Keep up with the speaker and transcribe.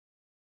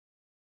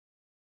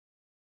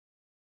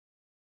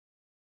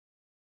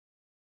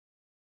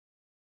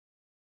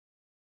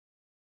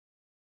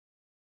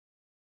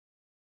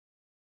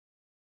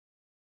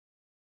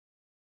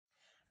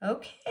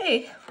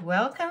Okay,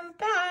 welcome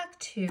back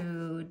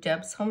to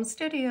Deb's Home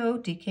Studio,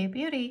 DK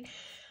Beauty.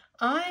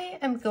 I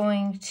am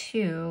going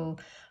to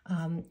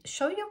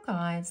show you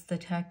guys the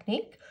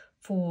technique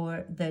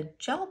for the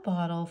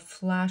GelBottle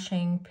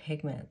flashing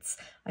pigments.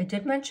 I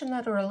did mention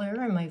that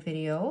earlier in my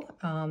video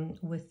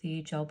with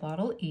the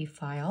GelBottle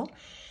e-file.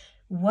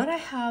 What I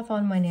have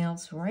on my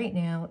nails right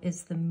now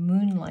is the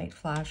Moonlight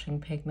flashing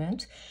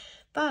pigment,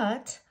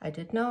 but I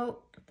did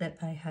note that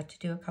I had to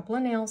do a couple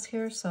of nails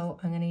here, so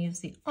I'm going to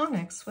use the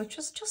Onyx, which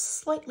is just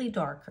slightly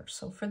darker.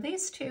 So for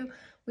these two,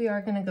 we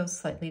are going to go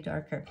slightly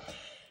darker.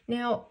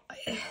 Now,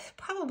 it's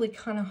probably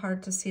kind of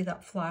hard to see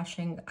that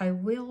flashing. I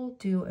will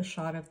do a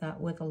shot of that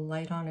with a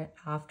light on it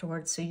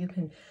afterwards so you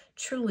can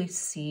truly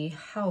see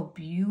how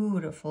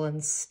beautiful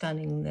and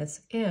stunning this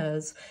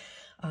is.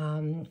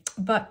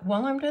 But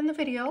while I'm doing the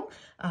video,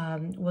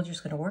 we're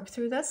just going to work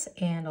through this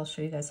and I'll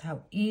show you guys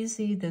how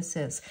easy this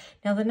is.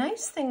 Now, the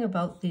nice thing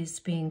about these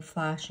being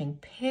flashing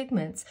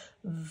pigments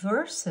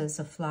versus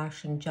a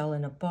flashing gel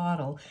in a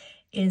bottle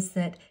is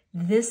that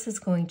this is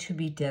going to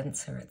be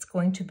denser. It's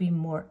going to be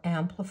more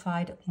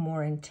amplified,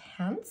 more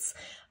intense,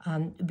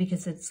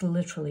 because it's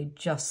literally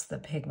just the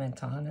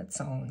pigment on its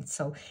own.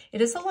 So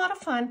it is a lot of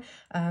fun.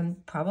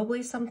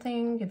 Probably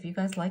something, if you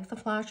guys like the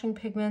flashing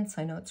pigments,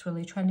 I know it's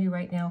really trendy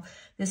right now,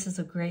 this is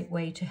a great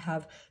way to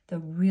have the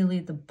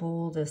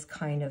boldest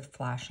kind of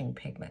flashing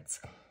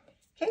pigments.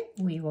 Okay,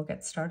 we will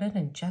get started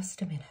in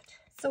just a minute.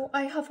 So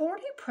I have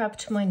already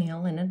prepped my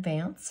nail in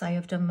advance. I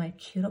have done my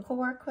cuticle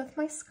work with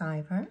my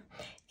skiver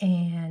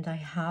and I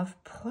have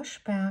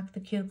pushed back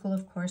the cuticle.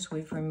 Of course,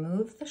 we've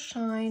removed the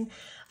shine.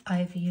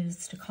 I've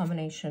used a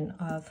combination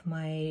of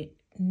my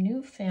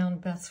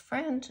newfound best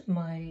friend,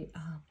 my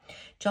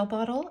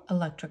GelBottle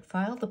electric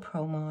file, the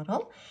Pro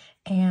model.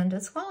 And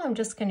as well, I'm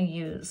just going to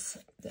use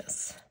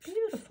this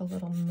beautiful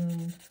little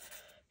moon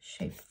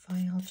shape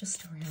file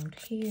just around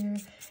here,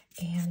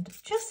 and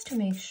just to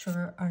make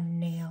sure our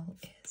nail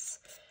is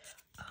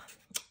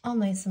all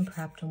nice and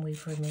prepped and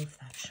we've removed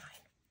that shine.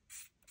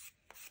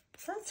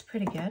 So that's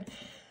pretty good.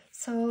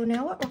 So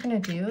now what we're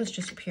going to do is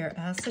just pure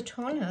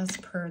acetone as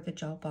per the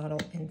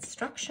GelBottle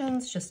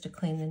instructions, just to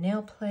clean the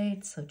nail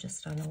plate. So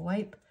just on a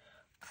wipe,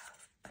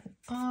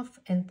 off,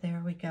 and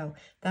there we go.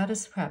 That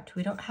is prepped.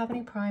 We don't have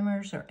any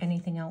primers or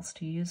anything else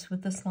to use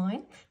with this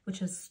line,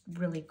 which is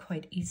really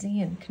quite easy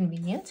and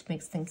convenient,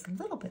 makes things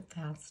a little bit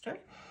faster.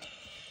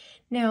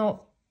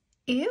 Now,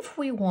 if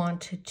we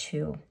wanted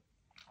to,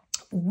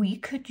 we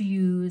could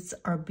use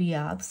our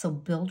BIAB, so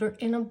builder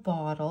in a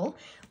bottle.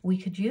 We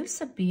could use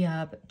a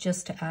BIAB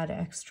just to add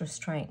extra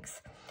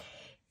strength.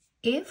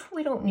 If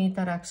we don't need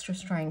that extra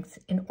strength,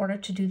 in order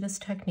to do this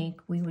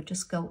technique, we would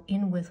just go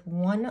in with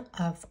one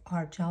of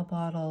our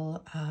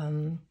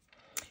GelBottle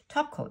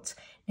top coats.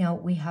 Now,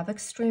 we have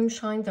Extreme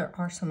Shine. There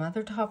are some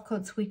other top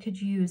coats we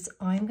could use.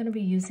 I'm going to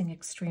be using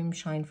Extreme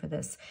Shine for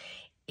this.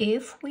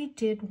 If we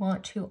did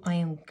want to, I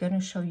am going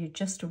to show you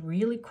just a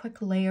really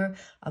quick layer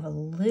of a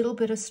little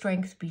bit of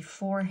strength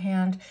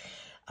beforehand.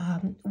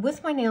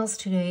 With my nails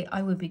today,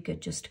 I would be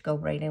good just to go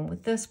right in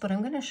with this, but I'm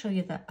going to show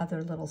you that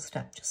other little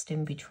step just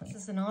in between.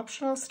 This is an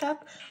optional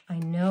step. I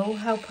know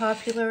how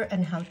popular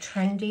and how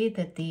trendy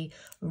that the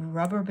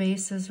rubber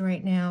base is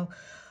right now.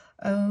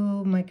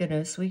 Oh my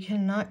goodness, we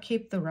cannot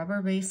keep the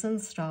rubber base in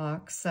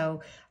stock.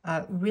 So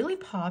really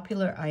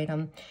popular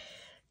item.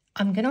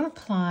 I'm going to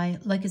apply,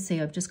 like I say,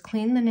 I've just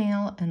cleaned the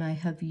nail and I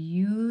have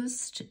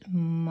used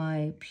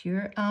my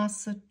pure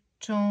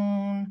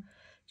acetone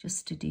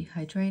just to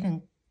dehydrate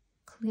and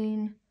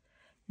clean.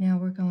 Now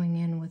we're going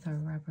in with our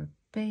rubber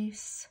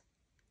base.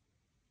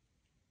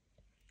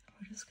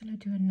 We're just going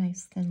to do a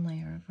nice thin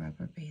layer of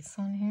rubber base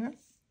on here.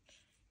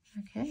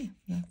 Okay,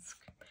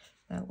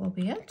 that will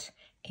be it.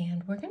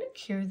 And we're going to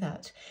cure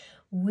that.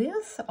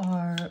 With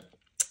our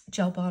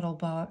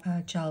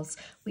GelBottle gels,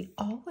 we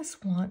always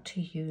want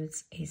to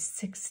use a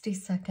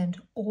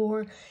 60-second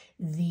or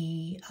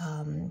the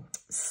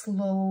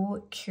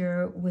slow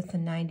cure with a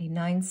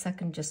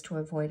 99-second just to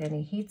avoid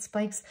any heat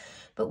spikes.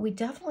 But we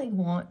definitely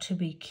want to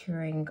be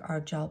curing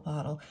our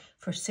GelBottle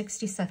for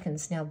 60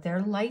 seconds. Now,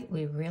 they're light.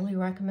 We really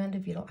recommend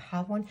if you don't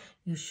have one,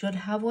 you should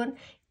have one.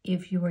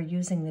 If you are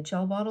using the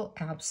GelBottle,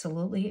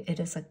 absolutely. It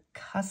is a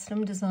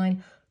custom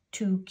design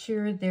to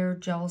cure their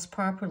gels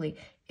properly.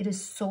 It is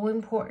so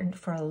important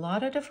for a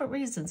lot of different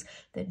reasons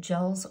that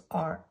gels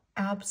are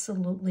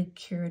absolutely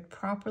cured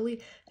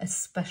properly,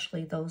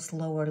 especially those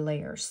lower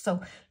layers.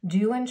 So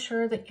do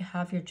ensure that you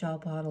have your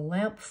GelBottle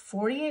lamp,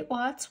 48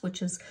 watts,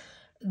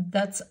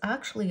 that's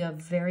actually a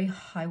very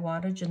high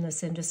wattage in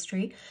this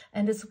industry.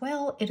 And as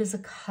well, it is a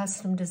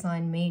custom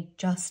design made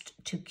just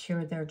to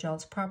cure their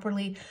gels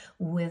properly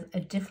with a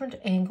different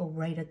angle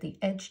right at the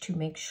edge to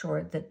make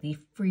sure that the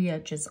free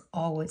edge is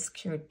always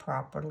cured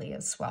properly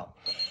as well.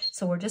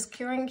 So we're just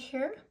curing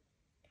here.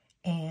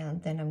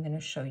 And then I'm going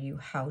to show you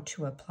how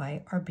to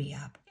apply our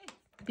BIAB.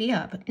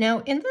 BIAB. Now,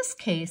 in this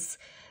case,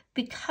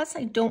 because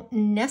I don't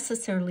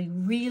necessarily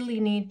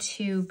really need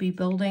to be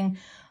building,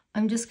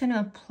 I'm just going to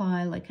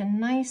apply like a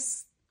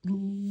nice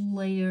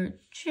layer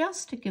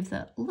just to give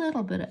that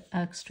little bit of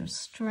extra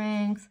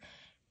strength.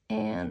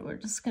 And we're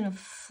just going to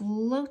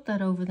float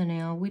that over the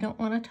nail. We don't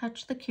want to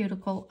touch the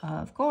cuticle,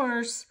 of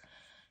course.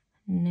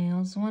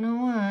 Nails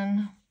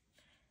 101.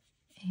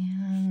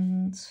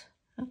 And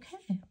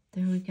okay,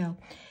 there we go.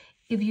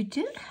 If you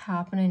did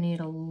happen to need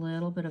a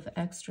little bit of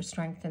extra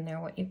strength in there,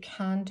 what you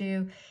can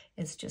do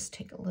is just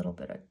take a little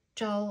bit of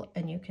gel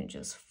and you can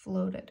just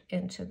float it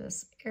into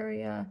this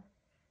area,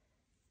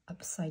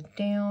 upside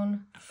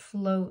down,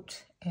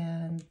 float,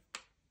 and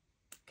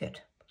good.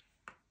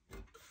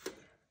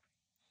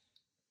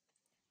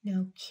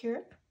 Now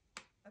cure.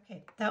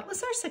 Okay, that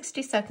was our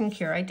 60-second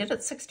cure. I did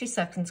it 60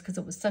 seconds because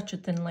it was such a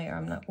thin layer.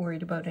 I'm not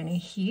worried about any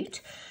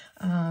heat.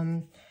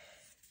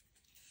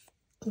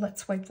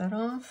 Let's wipe that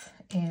off,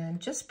 and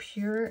just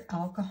pure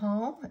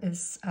alcohol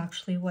is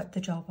actually what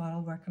the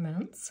GelBottle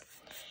recommends.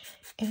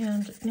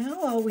 And now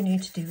all we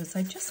need to do is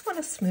I just want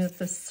to smooth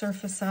this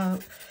surface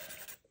out.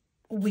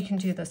 We can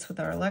do this with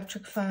our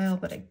electric file,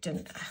 but I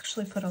didn't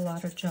actually put a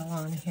lot of gel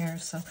on here,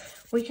 so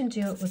we can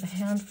do it with a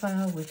hand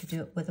file, we could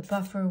do it with a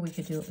buffer, we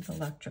could do it with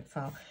electric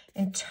file.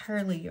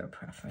 Entirely your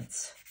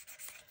preference.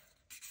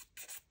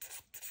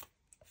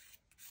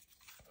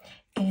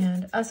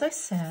 And as I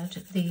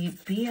said, the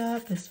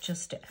B-Up is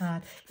just to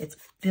add, it's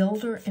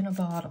builder in a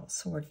bottle.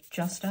 So we're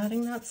just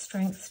adding that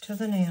strength to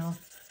the nail.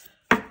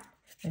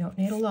 We don't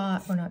need a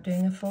lot. We're not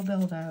doing a full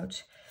build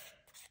out.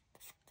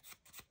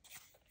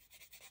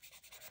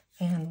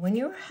 And when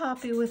you're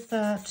happy with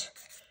that,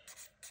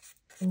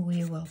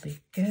 we will be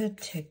good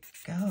to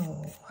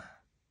go.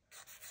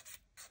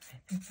 I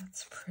think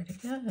that's pretty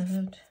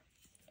good.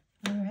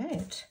 All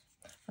right,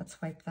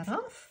 let's wipe that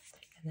off,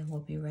 and then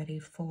we'll be ready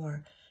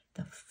for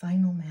the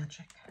final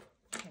magic.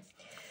 Okay.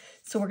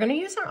 So we're going to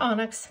use our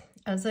onyx.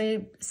 As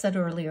I said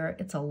earlier,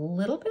 it's a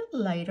little bit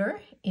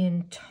lighter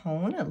in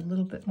tone, a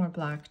little bit more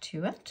black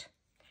to it.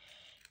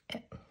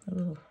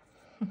 Ooh.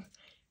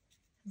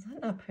 Is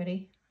that not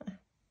pretty?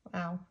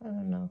 Wow, I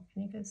don't know.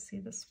 Can you guys see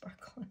the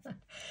sparkle in that?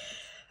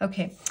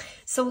 Okay,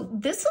 so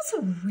this is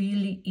a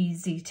really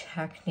easy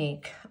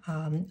technique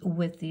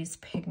with these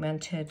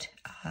pigmented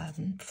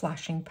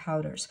flashing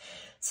powders.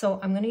 So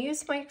I'm going to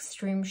use my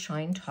Extreme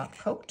Shine Top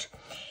Coat.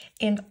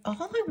 And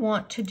all I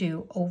want to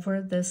do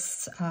over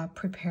this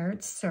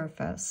prepared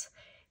surface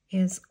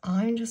is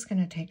I'm just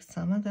going to take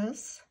some of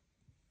this.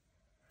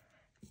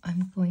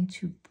 I'm going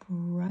to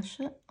brush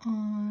it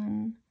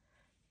on.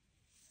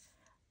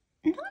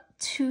 Not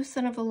too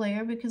thin of a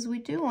layer because we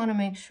do want to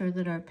make sure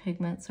that our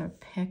pigments are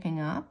picking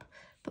up,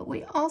 but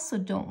we also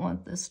don't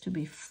want this to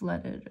be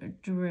flooded or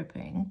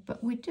dripping,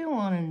 but we do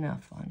want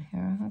enough on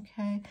here,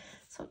 okay?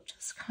 So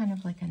just kind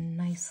of like a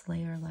nice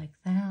layer like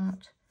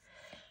that.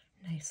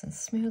 Nice and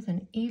smooth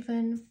and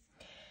even.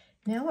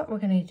 Now what we're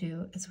going to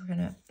do is I'm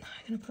going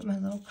to put my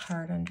little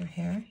card under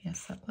here.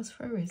 Yes, that was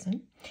for a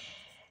reason.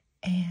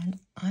 And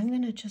I'm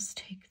going to just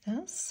take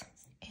this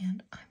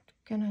and I'm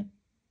going to,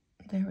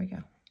 there we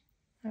go.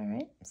 All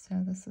right,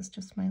 so this is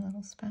just my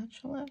little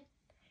spatula.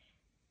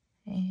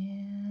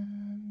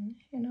 And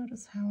you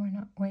notice how we're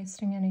not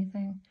wasting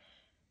anything.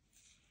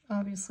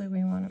 Obviously,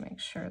 we want to make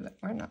sure that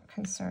we're not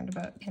concerned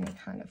about any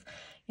kind of,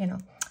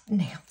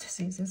 nail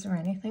diseases or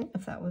anything.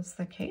 If that was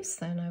the case,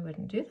 then I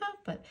wouldn't do that.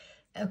 But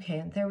okay,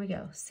 and there we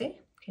go. See?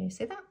 Can you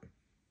see that?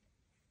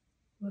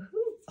 Woohoo!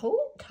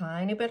 Oh,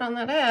 tiny bit on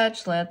that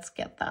edge. Let's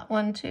get that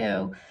one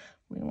too.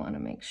 We want to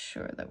make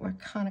sure that we're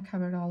kind of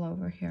covered all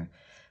over here.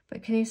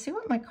 But can you see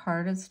what my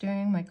card is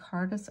doing? My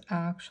card is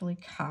actually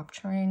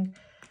capturing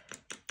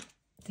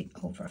the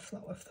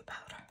overflow of the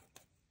powder.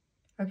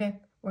 Okay,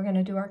 we're going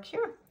to do our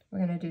cure. We're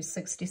going to do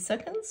 60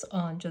 seconds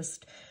on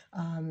just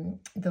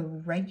the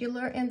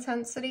regular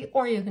intensity,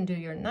 or you can do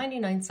your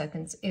 99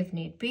 seconds if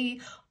need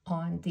be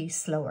on the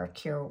slower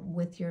cure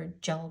with your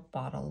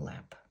GelBottle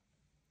lamp.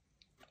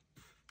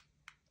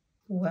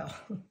 Well,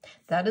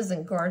 that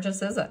isn't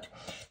gorgeous, is it?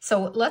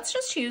 So let's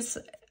just use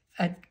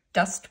a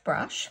dust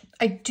brush.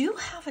 I do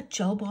have a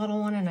GelBottle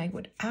one and I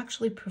would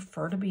actually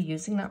prefer to be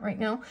using that right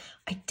now.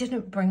 I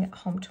didn't bring it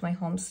home to my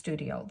home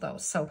studio though.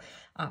 So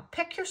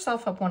pick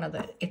yourself up one of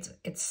the,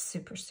 it's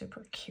super,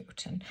 super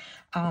cute. And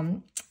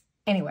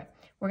anyway,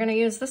 we're going to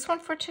use this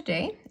one for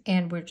today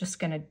and we're just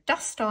going to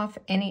dust off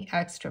any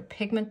extra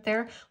pigment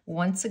there.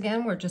 Once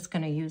again, we're just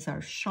going to use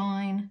our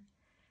shine.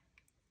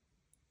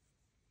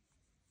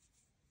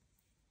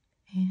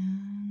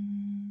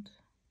 And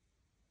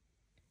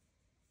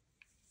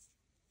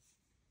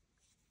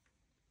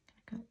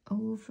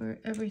go over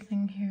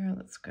everything here.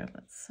 Let's grab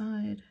that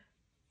side.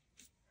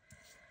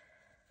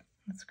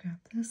 Let's grab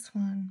this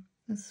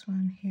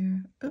one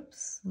here.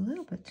 Oops, a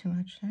little bit too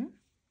much there.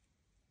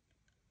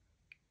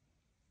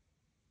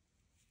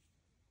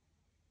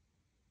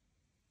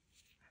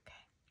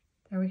 Okay,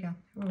 there we go.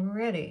 We're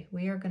ready.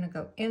 We are going to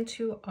go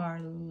into our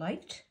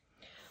light.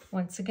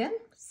 Once again,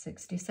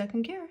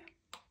 60-second cure.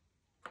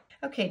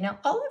 Okay, now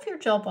all of your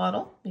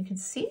GelBottle, you can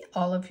see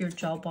all of your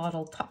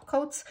GelBottle top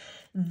coats,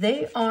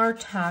 they are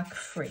tack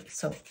free.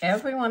 So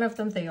every one of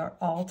them, they are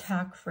all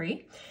tack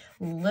free.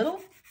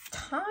 Little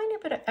tiny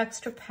bit of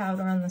extra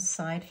powder on the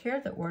side here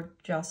that we're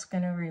just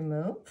going to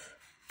remove.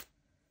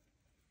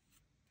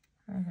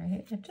 All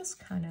right, it just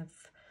kind of,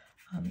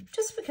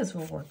 just because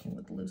we're working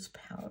with loose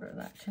powder,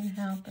 that can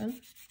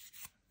happen.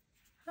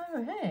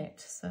 All right,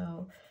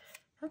 so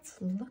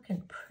that's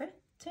looking pretty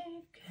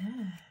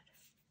good.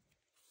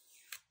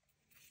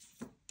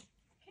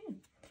 Okay,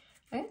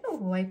 I'm going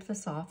to wipe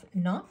this off,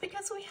 not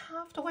because we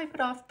have to wipe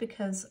it off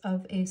because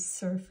of a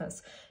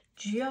surface,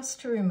 just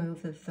to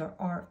remove if there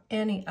are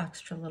any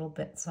extra little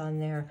bits on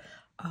there.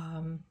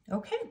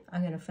 Okay,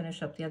 I'm going to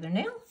finish up the other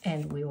nail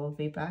and we will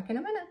be back in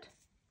a minute.